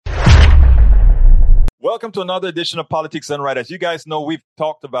Welcome to another edition of Politics Done Right. As you guys know, we've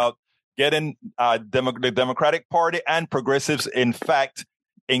talked about getting the Democratic Party and progressives, in fact,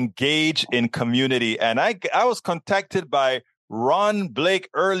 engaged in community. And I was contacted by Ron Blake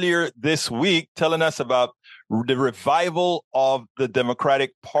earlier this week telling us about the revival of the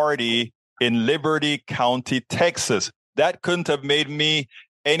Democratic Party in Liberty County, Texas. That couldn't have made me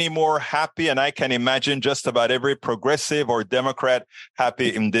any more happy, and I can imagine just about every progressive or Democrat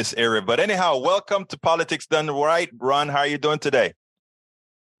happy in this area. But anyhow, welcome to Politics Done Right. Ron, how are you doing today?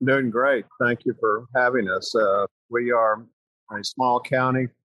 Doing great. Thank you for having us. We are a small county.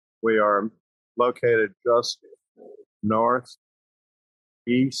 We are located just northeast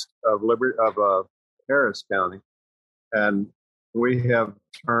of Harris County, and we have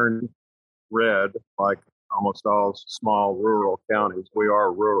turned red like almost all small rural counties. We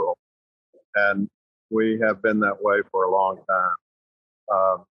are rural, and we have been that way for a long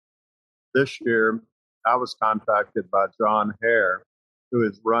time. This year, I was contacted by John Hare, who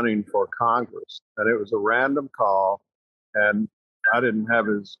is running for Congress, and it was a random call, and I didn't have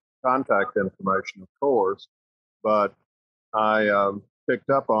his contact information, of course, but I picked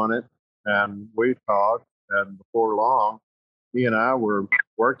up on it, and we talked, and before long, he and I were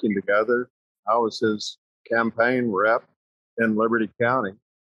working together. I was his campaign rep in Liberty County,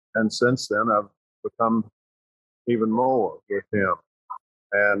 and since then I've become even more with him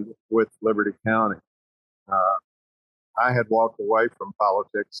and with Liberty County. I had walked away from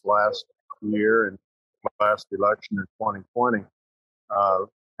politics last year and last election in 2020,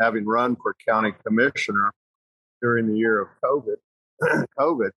 having run for county commissioner during the year of COVID.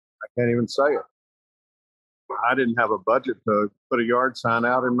 I can't even say it. I didn't have a budget to put a yard sign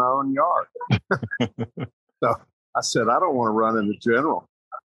out in my own yard. So I said, I don't want to run in the general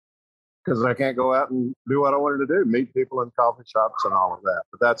because I can't go out and do what I wanted to do, meet people in coffee shops and all of that.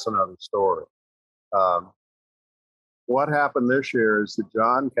 But that's another story. What happened this year is that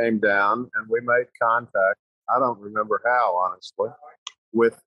John came down and we made contact. I don't remember how, honestly,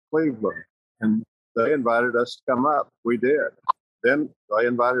 with Cleveland. And they invited us to come up. We did. Then they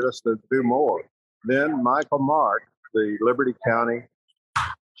invited us to do more. Then Michael Mark, the Liberty County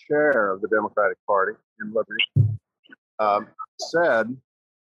chair of the Democratic Party in Liberty, said,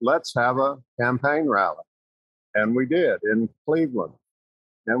 let's have a campaign rally. And we did in Cleveland.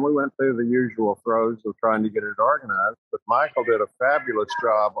 And we went through the usual throes of trying to get it organized. But Michael did a fabulous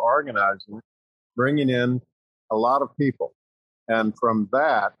job organizing it, bringing in a lot of people. And from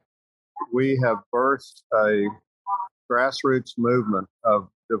that, we have birthed a grassroots movement of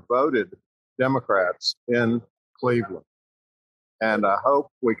devoted Democrats in Cleveland. And I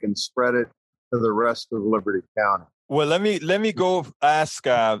hope we can spread it to the rest of Liberty County. Well, let me go ask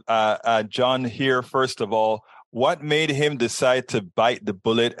John here, first of all, what made him decide to bite the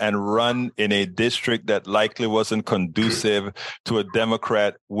bullet and run in a district that likely wasn't conducive to a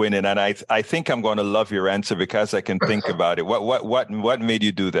Democrat winning? And I think I'm going to love your answer because I can think about it. What made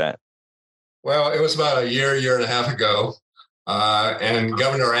you do that? Well, it was about a year and a half ago. And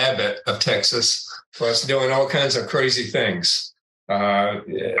Governor Abbott of Texas was doing all kinds of crazy things.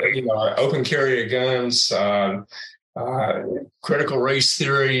 Open carry of guns, critical race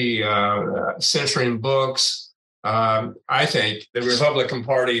theory, censoring books. I think the Republican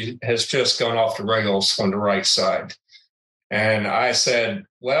Party has just gone off the rails on the right side. And I said,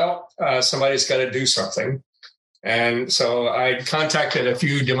 well, somebody's got to do something. And so I contacted a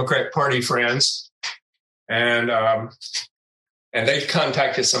few Democratic Party friends, and they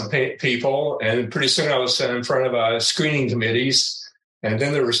contacted some people, and pretty soon I was in front of screening committees, and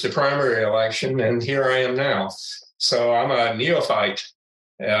then there was the primary election, and here I am now. So I'm a neophyte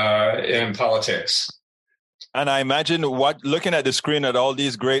in politics. And I imagine looking at the screen at all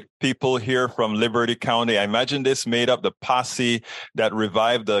these great people here from Liberty County, I imagine this made up the posse that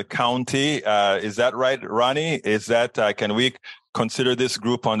revived the county. Is that right, Ronnie? Is that, can we consider this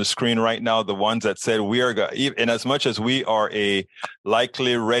group on the screen right now, the ones that said in as much as we are a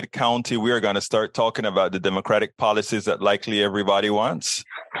likely red county, we are going to start talking about the Democratic policies that likely everybody wants?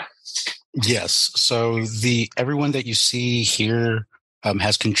 Yes. So everyone that you see here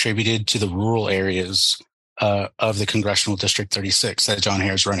has contributed to the rural areas of the Congressional District 36 that John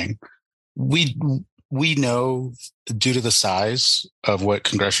Hare is running. We know, due to the size of what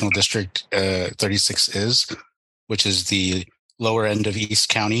Congressional District 36 is, which is the lower end of East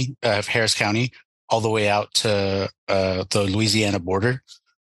County, of Harris County, all the way out to the Louisiana border,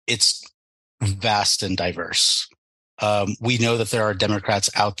 it's vast and diverse. We know that there are Democrats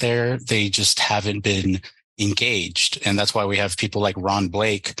out there. They just haven't been engaged. And that's why we have people like Ron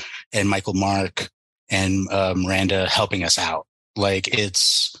Blake and Michael Mark and Miranda helping us out. Like,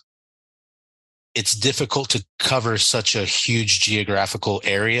 it's it's difficult to cover such a huge geographical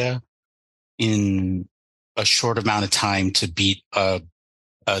area in a short amount of time to beat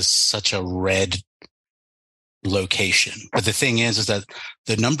such a red location. But the thing is that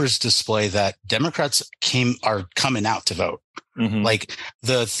the numbers display that Democrats are coming out to vote. Mm-hmm. Like,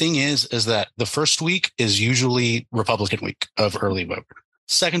 the thing is that the first week is usually Republican week of early vote.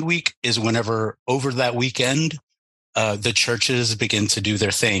 Second week is whenever over that weekend, the churches begin to do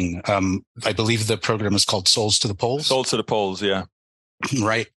their thing. I believe the program is called Souls to the Polls. Souls to the Polls, yeah.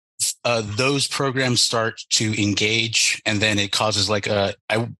 Right. Those programs start to engage, and then it causes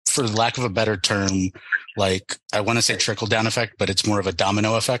for lack of a better term, like, I want to say trickle down effect, but it's more of a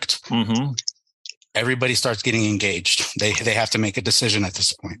domino effect. Mm-hmm. Everybody starts getting engaged. They have to make a decision at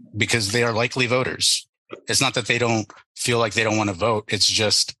this point because they are likely voters. It's not that they don't feel like they don't want to vote. It's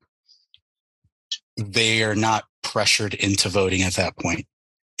just they are not pressured into voting at that point.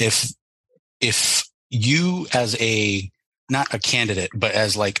 If you, as not a candidate, but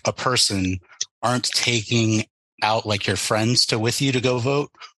as like a person, aren't taking out like your friends with you to go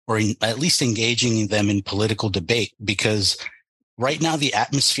vote, or at least engaging them in political debate, because right now the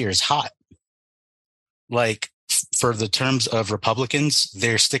atmosphere is hot. Like, for the terms of Republicans,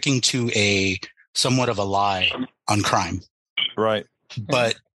 they're sticking to somewhat of a lie on crime. Right.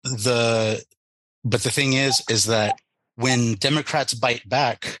 But the thing is that when Democrats bite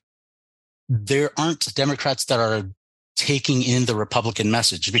back, there aren't Democrats that are taking in the Republican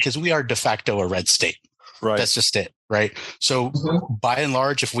message, because we are de facto a red state. Right. That's just it. Right. So by and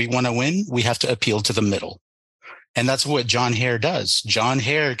large, if we want to win, we have to appeal to the middle. And that's what John Hare does. John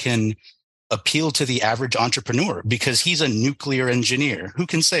Hare can appeal to the average entrepreneur because he's a nuclear engineer. Who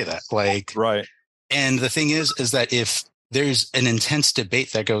can say that? Like, right. And the thing is that if there's an intense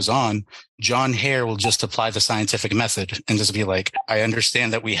debate that goes on, John Hare will just apply the scientific method and just be like, I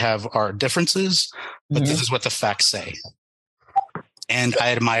understand that we have our differences, but this is what the facts say. And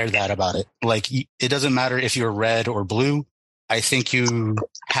I admire that about it. Like, it doesn't matter if you're red or blue. I think you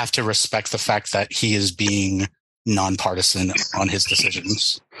have to respect the fact that he is being nonpartisan on his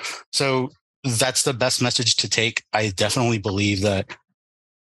decisions. So that's the best message to take. I definitely believe that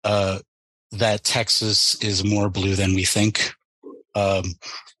that Texas is more blue than we think.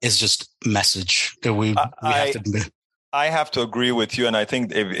 It's just message. I have to agree with you. And I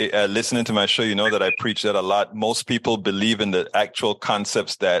think listening to my show, you know that I preach that a lot. Most people believe in the actual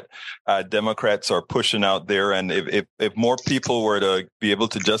concepts that Democrats are pushing out there. And if more people were to be able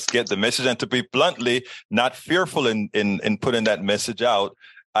to just get the message and to be bluntly not fearful in putting that message out,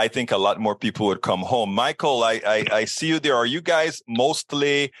 I think a lot more people would come home. Michael, I see you there. Are you guys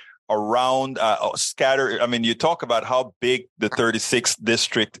mostly around scattered? I mean, you talk about how big the 36th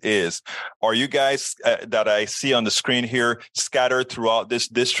district is. Are you guys that I see on the screen here scattered throughout this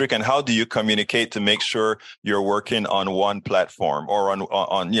district? And how do you communicate to make sure you're working on one platform or on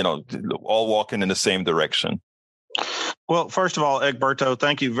all walking in the same direction? Well, first of all, Egberto,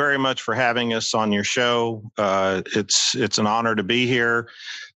 thank you very much for having us on your show. It's an honor to be here.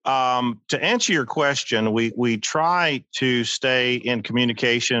 To answer your question, we try to stay in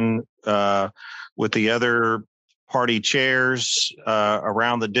communication with the other party chairs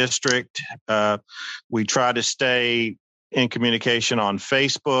around the district. We try to stay in communication on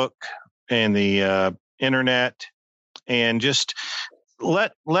Facebook and the internet, and just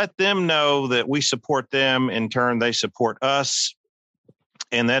let them know that we support them. In turn, they support us,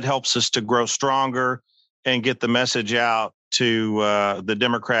 and that helps us to grow stronger and get the message out to the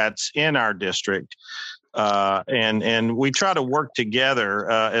Democrats in our district. And we try to work together.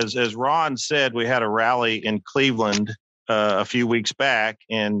 As Ron said, we had a rally in Cleveland a few weeks back,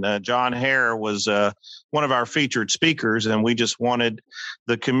 and John Hare was one of our featured speakers, and we just wanted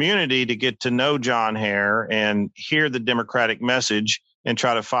the community to get to know John Hare and hear the Democratic message and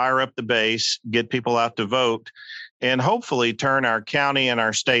try to fire up the base, get people out to vote, and hopefully turn our county and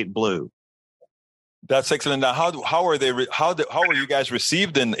our state blue. That's excellent. Now, how were you guys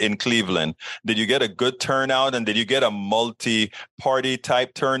received in Cleveland? Did you get a good turnout, and did you get a multi-party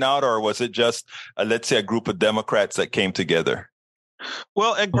type turnout, or was it just let's say a group of Democrats that came together?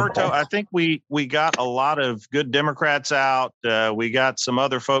 Well, Egberto, I think we got a lot of good Democrats out. We got some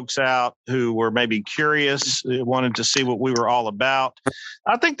other folks out who were maybe curious, wanted to see what we were all about.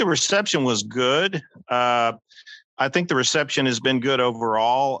 I think the reception was good. I think the reception has been good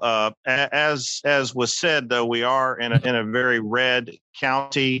overall. As was said, though, we are in a very red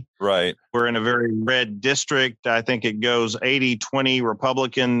county. Right. We're in a very red district. I think it goes 80-20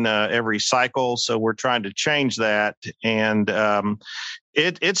 Republican every cycle. So we're trying to change that. And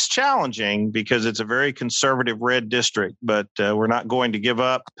It's challenging because it's a very conservative red district, but we're not going to give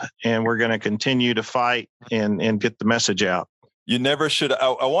up, and we're going to continue to fight and get the message out. You never should.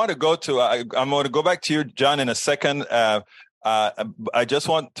 I want to go to. I'm going to go back to you, John, in a second. I just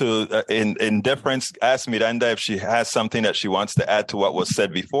want to, in deference, ask Miranda if she has something that she wants to add to what was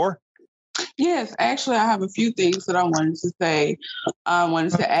said before. Yes, actually, I have a few things that I wanted to say. I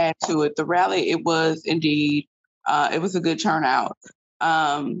wanted to add to it. The rally, it was indeed, it was a good turnout.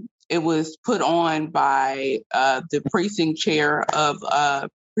 It was put on by the precinct chair of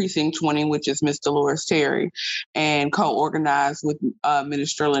Precinct 20, which is Ms. Dolores Terry, and co-organized with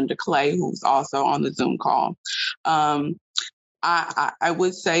Minister Linda Clay, who's also on the Zoom call. I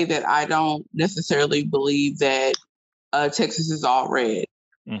would say that I don't necessarily believe that Texas is all red.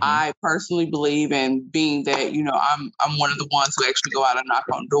 Mm-hmm. I personally believe in being that, I'm one of the ones who actually go out and knock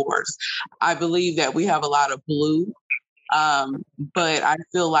on doors. I believe that we have a lot of blue, but I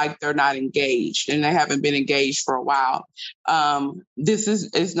feel like they're not engaged, and they haven't been engaged for a while. This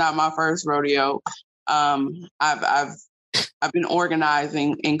is not my first rodeo. I've been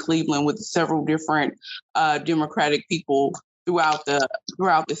organizing in Cleveland with several different Democratic people throughout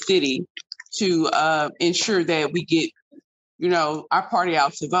the city to ensure that we get our party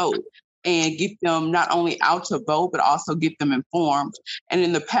out to vote and get them not only out to vote, but also get them informed. And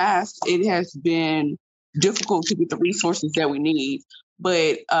in the past, it has been difficult to get the resources that we need.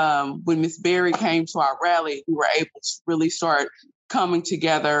 But when Ms. Berry came to our rally, we were able to really start coming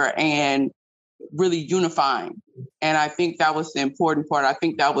together and really unifying. And I think that was the important part. I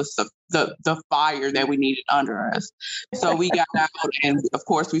think that was the fire that we needed under us. So we got out, and of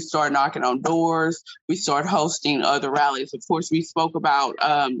course we started knocking on doors. We started hosting other rallies. Of course, we spoke about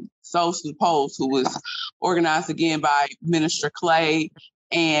Souls to the Polls, who was organized again by Minister Clay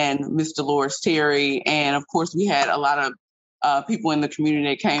and Ms. Dolores Terry. And of course, we had a lot of people in the community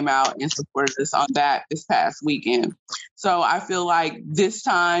that came out and supported us on that this past weekend. So I feel like this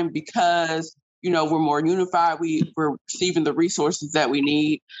time, because we're more unified, we're receiving the resources that we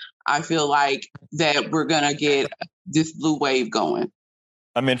need, I feel like that we're going to get this blue wave going.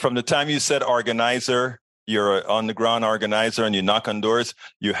 I mean, from the time you said organizer, you're an on-the-ground organizer and you knock on doors,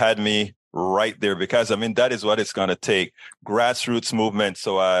 you had me right there, because that is what it's going to take. Grassroots movement.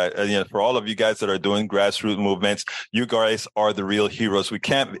 So for all of you guys that are doing grassroots movements, you guys are the real heroes.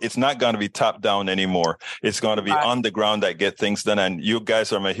 It's not going to be top down anymore. It's going to be on the ground that get things done. And you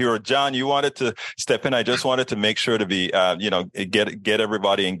guys are my hero. John, you wanted to step in. I just wanted to make sure to be, get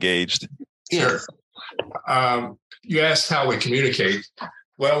everybody engaged. Sure. You asked how we communicate.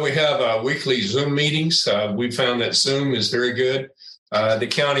 Well, we have weekly Zoom meetings. We found that Zoom is very good. The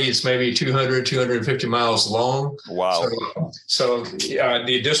county is maybe 200, 250 miles long. Wow. So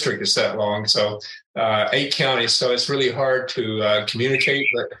the district is that long. So 8 counties. So it's really hard to communicate,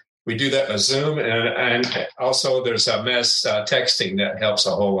 but we do that by Zoom. And also there's a mass texting that helps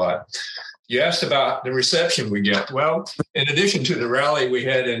a whole lot. You asked about the reception we get. Well, in addition to the rally we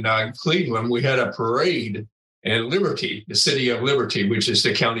had in Cleveland, we had a parade in Liberty, the city of Liberty, which is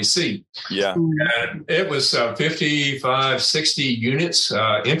the county seat. Yeah. And it was 55, 60 units,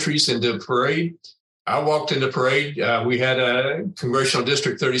 entries into the parade. I walked in the parade. We had a Congressional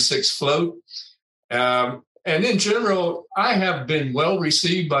District 36 float. And in general, I have been well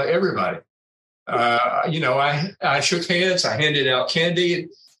received by everybody. I shook hands. I handed out candy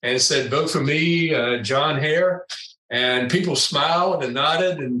and said, "Vote for me, John Hare." And people smiled and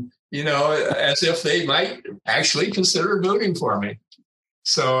nodded and, as if they might actually consider voting for me.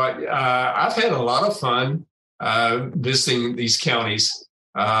 So I've had a lot of fun visiting these counties.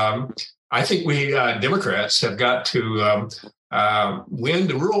 I think we Democrats have got to win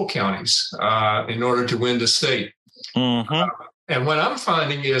the rural counties in order to win the state. Mm-hmm. And what I'm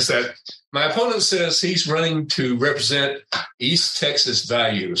finding is that my opponent says he's running to represent East Texas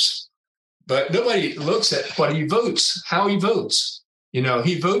values, but nobody looks at what he votes, how he votes.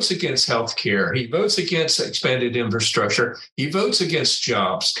 He votes against health care. He votes against expanded infrastructure. He votes against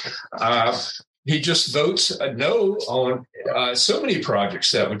jobs. He just votes no on so many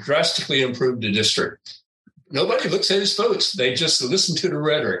projects that would drastically improve the district. Nobody looks at his votes. They just listen to the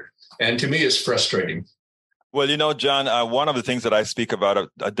rhetoric. And to me, it's frustrating. Well, John, one of the things that I speak about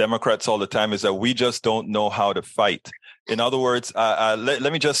Democrats all the time is that we just don't know how to fight. In other words,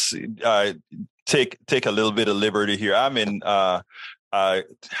 let me just take a little bit of liberty here. I'm in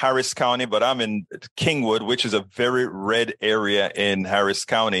Harris County, but I'm in Kingwood, which is a very red area in Harris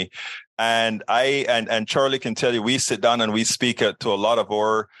County. And and Charlie can tell you, we sit down and we speak to a lot of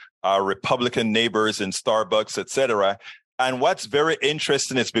our Republican neighbors in Starbucks, et cetera. And what's very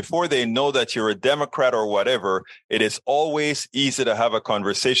interesting is before they know that you're a Democrat or whatever, it is always easy to have a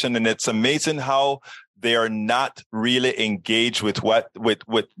conversation. And it's amazing how they are not really engaged with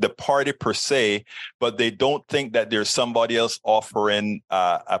with the party per se, but they don't think that there's somebody else offering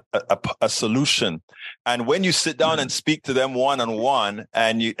a solution. And when you sit down and speak to them one-on-one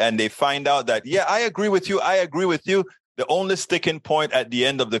and they find out that, yeah, I agree with you, the only sticking point at the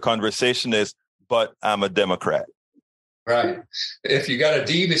end of the conversation is, but I'm a Democrat. Right. If you got a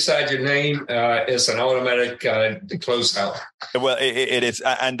D beside your name, it's an automatic close out. Well, it is.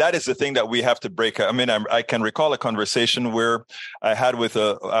 And that is the thing that we have to break. I mean, I can recall a conversation where I had with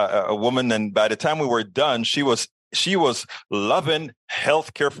a woman, and by the time we were done, she was loving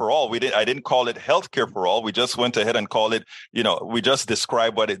healthcare for all. I didn't call it healthcare for all. We just went ahead and called it, we just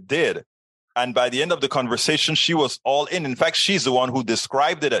described what it did. And by the end of the conversation, she was all in. In fact, she's the one who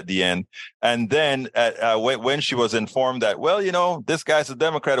described it at the end. And then when she was informed that, well, this guy's a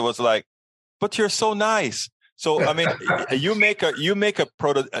Democrat, it was like, but you're so nice. So, I mean, your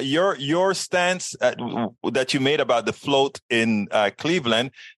stance that you made about the float in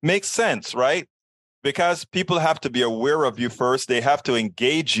Cleveland makes sense, right? Because people have to be aware of you first. They have to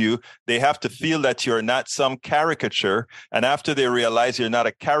engage you. They have to feel that you're not some caricature. And after they realize you're not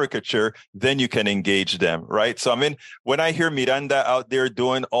a caricature, then you can engage them, right? So, I mean, when I hear Miranda out there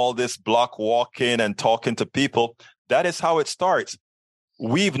doing all this block walking and talking to people, that is how it starts.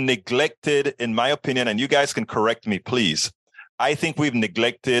 We've neglected, in my opinion, and you guys can correct me, please. I think we've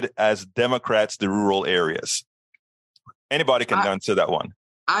neglected as Democrats the rural areas. Anybody can answer that one.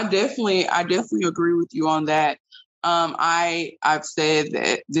 I definitely agree with you on that. I've said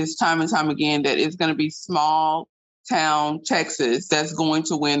that this time and time again that it's going to be small town Texas that's going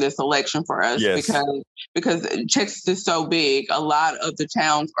to win this election for us. Yes. because Texas is so big. A lot of the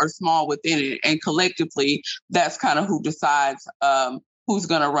towns are small within it, and collectively, that's kind of who decides who's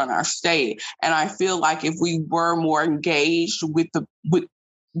going to run our state. And I feel like if we were more engaged with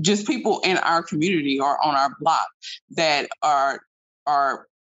just people in our community or on our block that are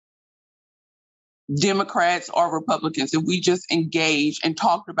Democrats or Republicans, if we just engaged and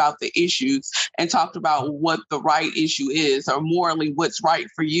talked about the issues and talked about what the right issue is or morally what's right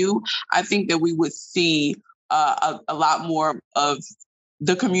for you, I think that we would see a lot more of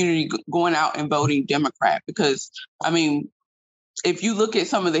the community going out and voting Democrat. Because, I mean, if you look at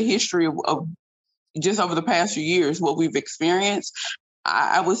some of the history of just over the past few years, what we've experienced,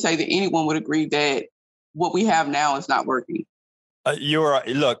 I would say that anyone would agree that what we have now is not working.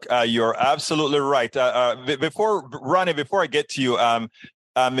 You're absolutely right. Before I get to you,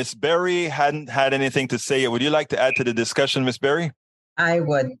 Ms. Berry hadn't had anything to say. Would you like to add to the discussion, Ms. Berry? I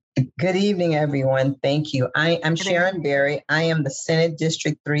would. Good evening, everyone. Thank you. I'm Sharon Berry. I am the Senate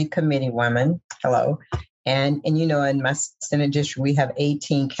District 3 committee woman. Hello. And in my Senate district, we have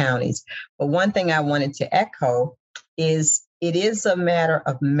 18 counties. But one thing I wanted to echo is it is a matter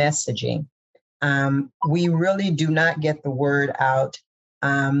of messaging. We really do not get the word out.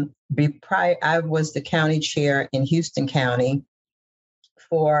 I was the county chair in Houston County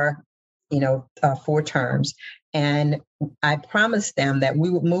for, 4 terms. And I promised them that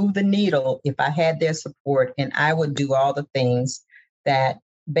we would move the needle if I had their support, and I would do all the things that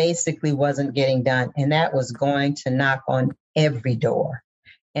basically wasn't getting done. And that was going to knock on every door.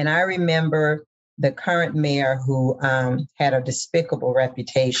 And I remember the current mayor who had a despicable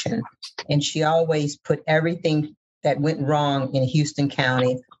reputation, and she always put everything that went wrong in Houston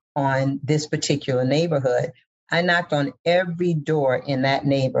County on this particular neighborhood. I knocked on every door in that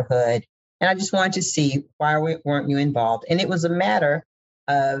neighborhood, and I just wanted to see why weren't you involved? And it was a matter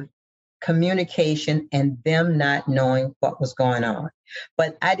of communication and them not knowing what was going on.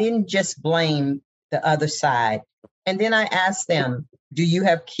 But I didn't just blame the other side. And then I asked them, do you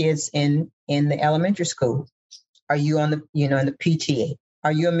have kids in the elementary school? Are you on the, in the PTA?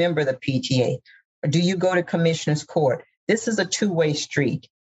 Are you a member of the PTA? Or do you go to commissioner's court? This is a two-way street,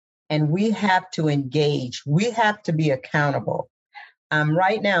 and we have to engage. We have to be accountable.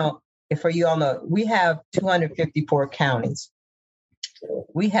 Right now, for you all know, we have 254 counties.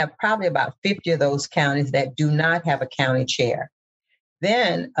 We have probably about 50 of those counties that do not have a county chair.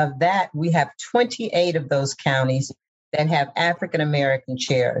 Then of that, we have 28 of those counties that have African-American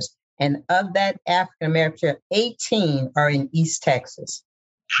chairs. And of that African-American chair, 18 are in East Texas.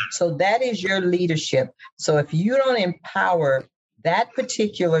 So that is your leadership. So if you don't empower that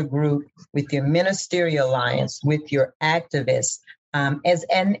particular group with your ministerial alliance, with your activists, and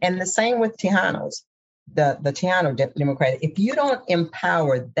the same with Tejanos, the Tejano Democrat, if you don't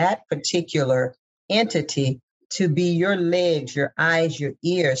empower that particular entity to be your legs, your eyes, your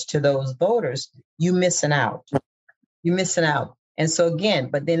ears to those voters, you're missing out. You're missing out. And so again,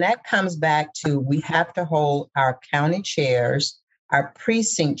 but then that comes back to we have to hold our county chairs, our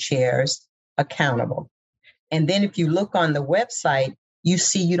precinct chairs accountable. And then if you look on the website, you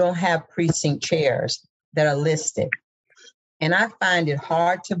see you don't have precinct chairs that are listed. And I find it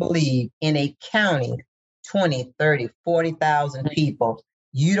hard to believe in a county, 20, 30, 40,000 people,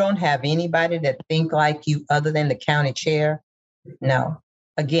 you don't have anybody that think like you other than the county chair. No.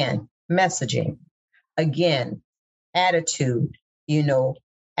 Again, messaging. Again, attitude,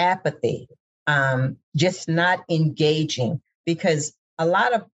 apathy, just not engaging. Because a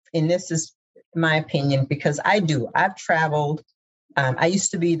lot of, and this is my opinion, because I've traveled. I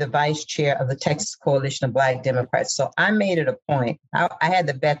used to be the vice chair of the Texas Coalition of Black Democrats. So I made it a point. I had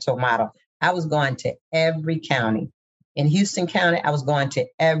the Beto model. I was going to every county. In Houston County, I was going to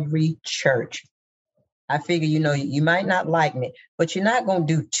every church. I figure, you might not like me, but you're not going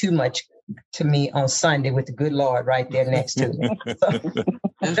to do too much to me on Sunday with the good Lord right there next to me.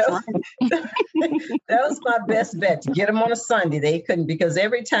 So, that was my best bet, to get them on a Sunday. They couldn't, because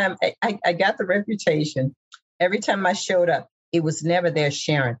every time I got the reputation, every time I showed up, it was never there,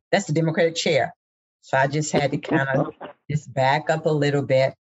 Sharon. That's the Democratic chair. So I just had to kind of just back up a little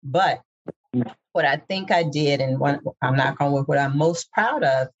bit. But what I think I did, and I'm not going with what I'm most proud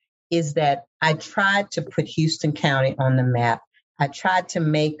of, is that I tried to put Houston County on the map. I tried to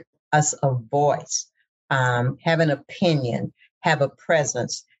make us a voice, have an opinion, have a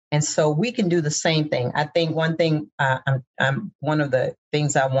presence. And so we can do the same thing. I think one thing, one of the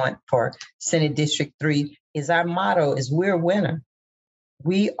things I want for Senate District 3 is our motto is we're a winner.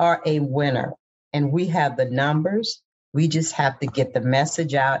 We are a winner, and we have the numbers. We just have to get the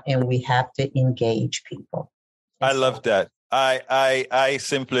message out, and we have to engage people. I love that. I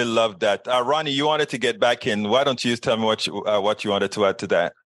simply love that. Ronnie, you wanted to get back in. Why don't you tell me what you wanted to add to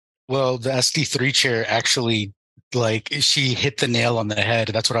that? Well, the SD3 chair actually, she hit the nail on the head.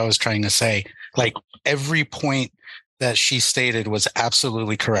 That's what I was trying to say. Every point that she stated was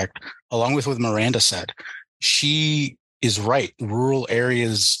absolutely correct, along with what Miranda said. She is right. Rural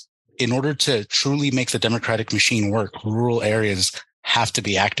areas, in order to truly make the democratic machine work, rural areas have to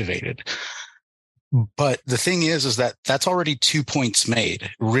be activated. But the thing is that that's already 2 points made.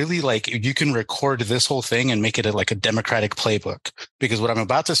 Really, you can record this whole thing and make it a democratic playbook, because what I'm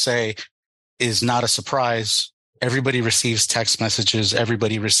about to say is not a surprise. Everybody receives text messages.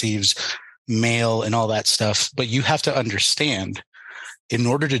 Everybody receives mail and all that stuff. But you have to understand, in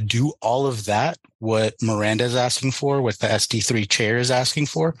order to do all of that, what Miranda is asking for, what the SD3 chair is asking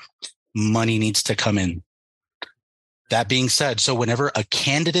for, money needs to come in. That being said, so whenever a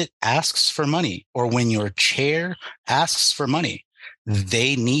candidate asks for money, or when your chair asks for money,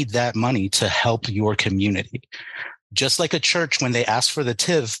 they need that money to help your community. Just like a church, when they ask for the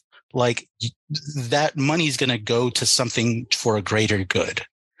tithe, that money is going to go to something for a greater good.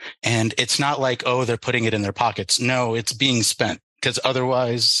 And it's not they're putting it in their pockets. No, it's being spent, because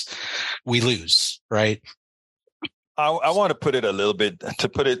otherwise we lose, right? I want to put it a little bit,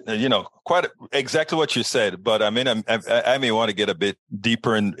 quite exactly what you said, but I may want to get a bit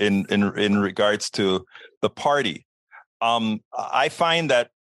deeper in regards to the party. I find that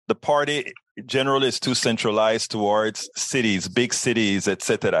the party generally is too centralized towards cities, big cities,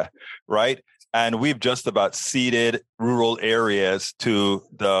 etc., right? And we've just about ceded rural areas to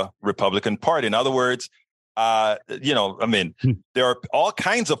the Republican Party. In other words, there are all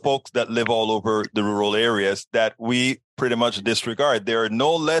kinds of folks that live all over the rural areas that we pretty much disregard. They are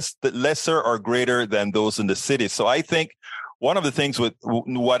no lesser or greater than those in the city. So I think one of the things with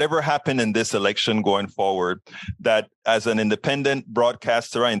whatever happened in this election going forward, that as an independent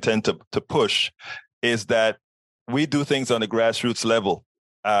broadcaster, I intend to push, is that we do things on the grassroots level,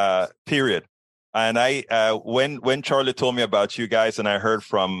 period. And when Charlie told me about you guys, and I heard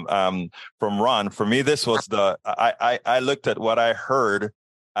from Ron, for me, this was I looked at what I heard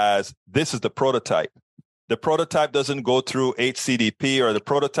as this is the prototype. The prototype doesn't go through HCDP, or the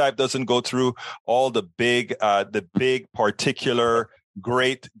prototype doesn't go through all the big particular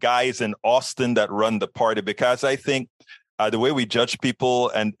great guys in Austin that run the party, because I think the way we judge people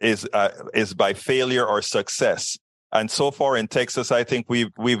is by failure or success. And so far in Texas, I think we've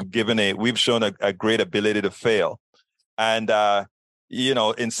shown a great ability to fail. And,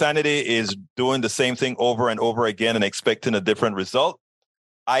 insanity is doing the same thing over and over again and expecting a different result.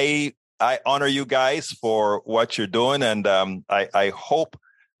 I honor you guys for what you're doing. And I hope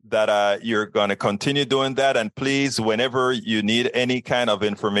that you're going to continue doing that. And please, whenever you need any kind of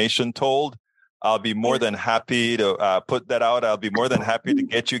information told, I'll be more than happy to put that out. I'll be more than happy to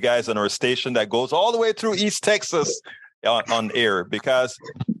get you guys on our station that goes all the way through East Texas on air, because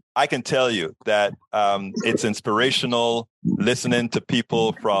I can tell you that it's inspirational listening to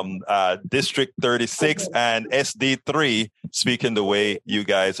people from District 36 and SD3 speaking the way you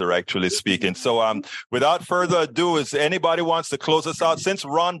guys are actually speaking. So without further ado, if anybody wants to close us out, since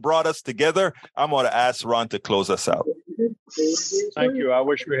Ron brought us together, I'm going to ask Ron to close us out. Thank you. I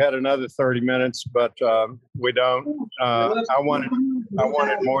wish we had another 30 minutes, but we don't. I wanted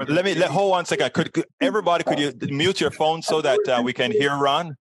more. Hold on a second. Could you mute your phone so that we can hear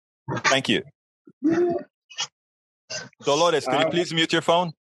Ron? Thank you. Dolores, could you please mute your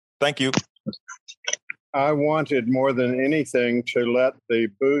phone? Thank you. I wanted more than anything to let the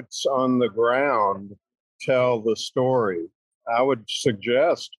boots on the ground tell the story. I would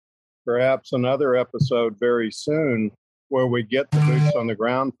suggest perhaps another episode very soon where we get the boots on the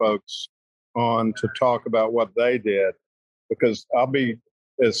ground folks on to talk about what they did, because I'll be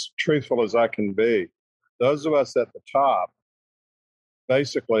as truthful as I can be. Those of us at the top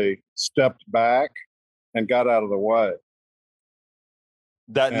basically stepped back and got out of the way.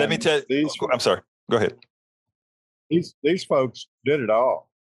 Let me tell you. I'm sorry. Go ahead. These folks did it all.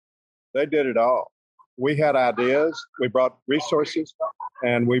 They did it all. We had ideas. We brought resources,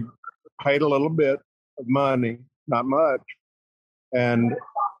 and we paid a little bit of money, not much. And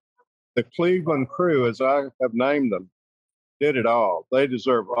the Cleveland crew, as I have named them, did it all. They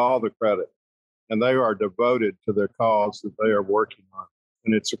deserve all the credit, and they are devoted to their cause that they are working on.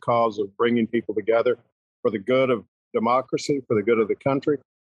 And it's a cause of bringing people together for the good of democracy, for the good of the country,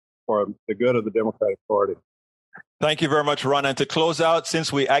 for the good of the Democratic Party. Thank you very much, Ron. And to close out,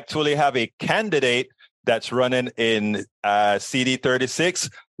 since we actually have a candidate that's running in CD 36,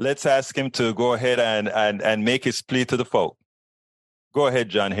 let's ask him to go ahead and make his plea to the folk. Go ahead,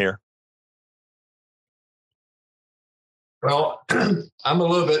 John Hare. Well, I'm a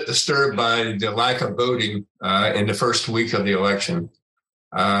little bit disturbed by the lack of voting in the first week of the election,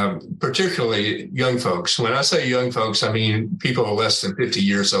 particularly young folks. When I say young folks, I mean people less than 50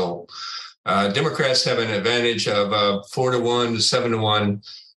 years old. Democrats have an advantage of 4-1 to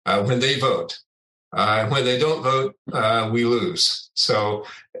 7-1 when they vote. When they don't vote, we lose. So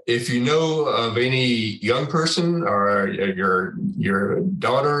if you know of any young person or your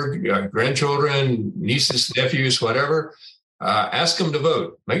daughter, grandchildren, nieces, nephews, whatever, ask them to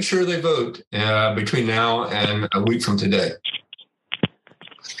vote. Make sure they vote between now and a week from today.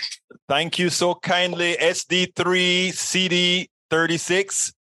 Thank you so kindly, SD3 CD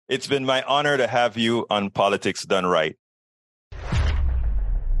 36. It's been my honor to have you on Politics Done Right.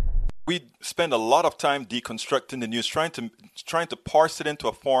 We spend a lot of time deconstructing the news, trying to parse it into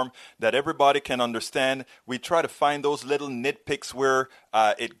a form that everybody can understand. We try to find those little nitpicks where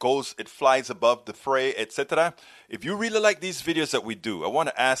it flies above the fray, etc. If you really like these videos that we do, I want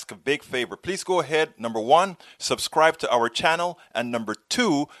to ask a big favor. Please go ahead. Number 1, subscribe to our channel. And number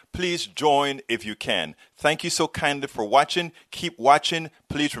 2, please join if you can. Thank you so kindly for watching. Keep watching.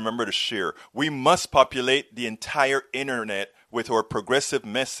 Please remember to share. We must populate the entire internet with our progressive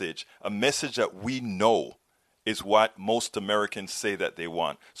message, a message that we know is what most Americans say that they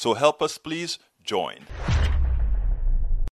want. So help us, please join.